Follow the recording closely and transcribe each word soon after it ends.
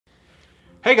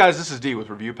Hey guys, this is D with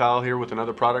Review Pal here with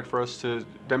another product for us to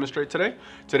demonstrate today.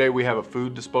 Today we have a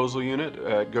food disposal unit.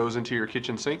 It goes into your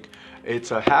kitchen sink.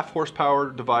 It's a half horsepower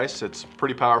device. It's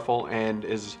pretty powerful and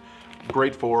is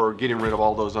great for getting rid of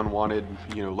all those unwanted,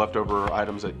 leftover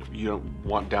items that you don't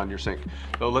want down your sink.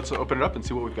 So let's open it up and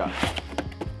see what we've got.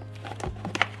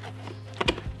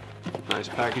 Nice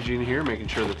packaging here, making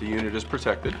sure that the unit is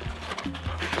protected.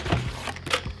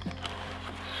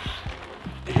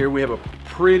 Here we have a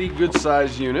pretty good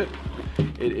sized unit.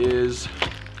 It is,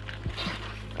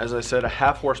 as I said, a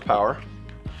half horsepower.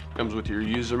 Comes with your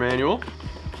user manual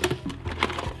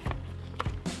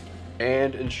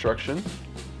and instruction.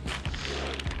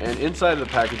 And inside of the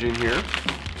packaging here,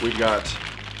 we've got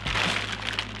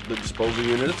the disposal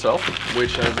unit itself,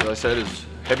 which, as I said, is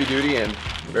heavy duty and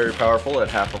very powerful at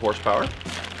half a horsepower.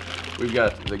 We've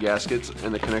got the gaskets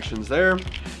and the connections there,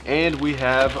 and we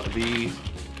have the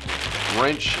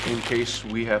wrench in case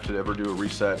we have to ever do a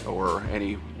reset or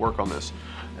any work on this.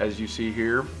 As you see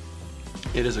here,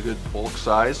 it is a good bulk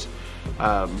size.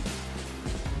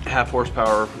 Half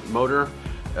horsepower motor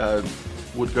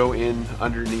would go in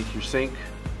underneath your sink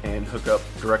and hook up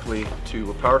directly to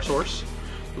a power source.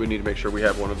 We need to make sure we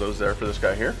have one of those there for this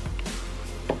guy here.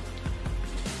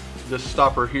 This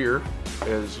stopper here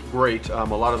is great. A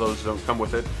lot of those don't come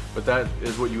with it, but that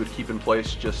is what you would keep in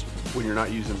place just when you're not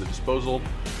using the disposal.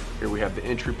 Here we have the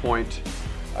entry point,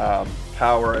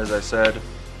 power, as I said.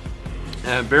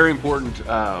 And a very important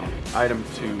item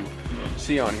to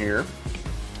see on here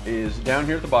is down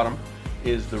here at the bottom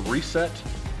is the reset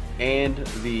and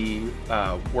the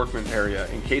workman area.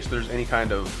 In case there's any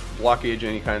kind of blockage,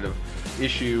 any kind of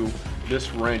issue,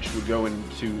 this wrench would go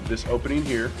into this opening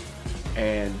here,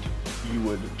 and you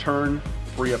would turn,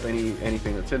 free up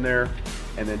anything that's in there,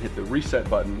 and then hit the reset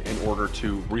button in order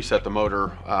to reset the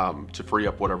motor to free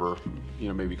up whatever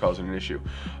may be causing an issue.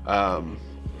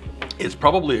 It's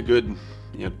probably a good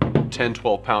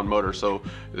 10-12 pound motor, so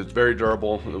it's very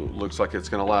durable. It looks like it's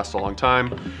going to last a long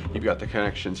time. You've got the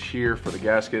connections here for the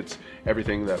gaskets,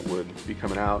 everything that would be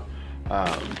coming out.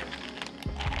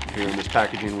 Here in this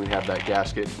packaging we have that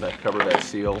gasket, that cover, that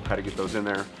seal, how to get those in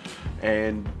there.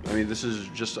 And I mean, this is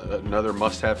just another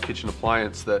must-have kitchen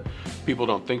appliance that people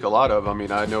don't think a lot of. I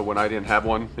mean, I know when I didn't have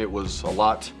one, it was a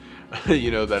lot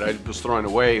that I was throwing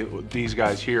away. These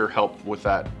guys here help with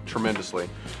that tremendously.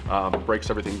 Breaks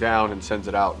everything down and sends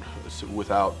it out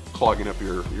without clogging up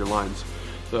your lines.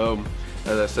 So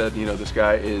as I said, this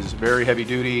guy is very heavy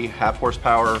duty, half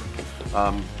horsepower,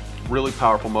 really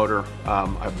powerful motor.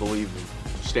 I believe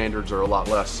standards are a lot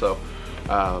less, so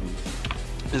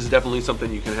this is definitely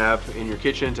something you can have in your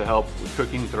kitchen to help with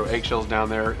cooking. Throw eggshells down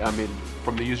there. I mean,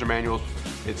 from the user manuals,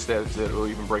 it says that it will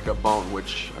even break up bone,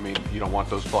 which, I mean, you don't want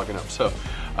those clogging up. So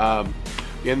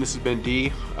again, this has been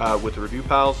D with the Review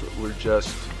Pals. We're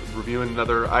just reviewing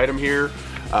another item here.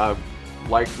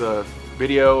 Like the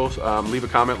video, leave a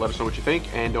comment, let us know what you think,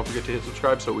 and don't forget to hit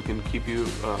subscribe so we can keep you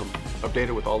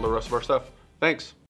updated with all the rest of our stuff. Thanks.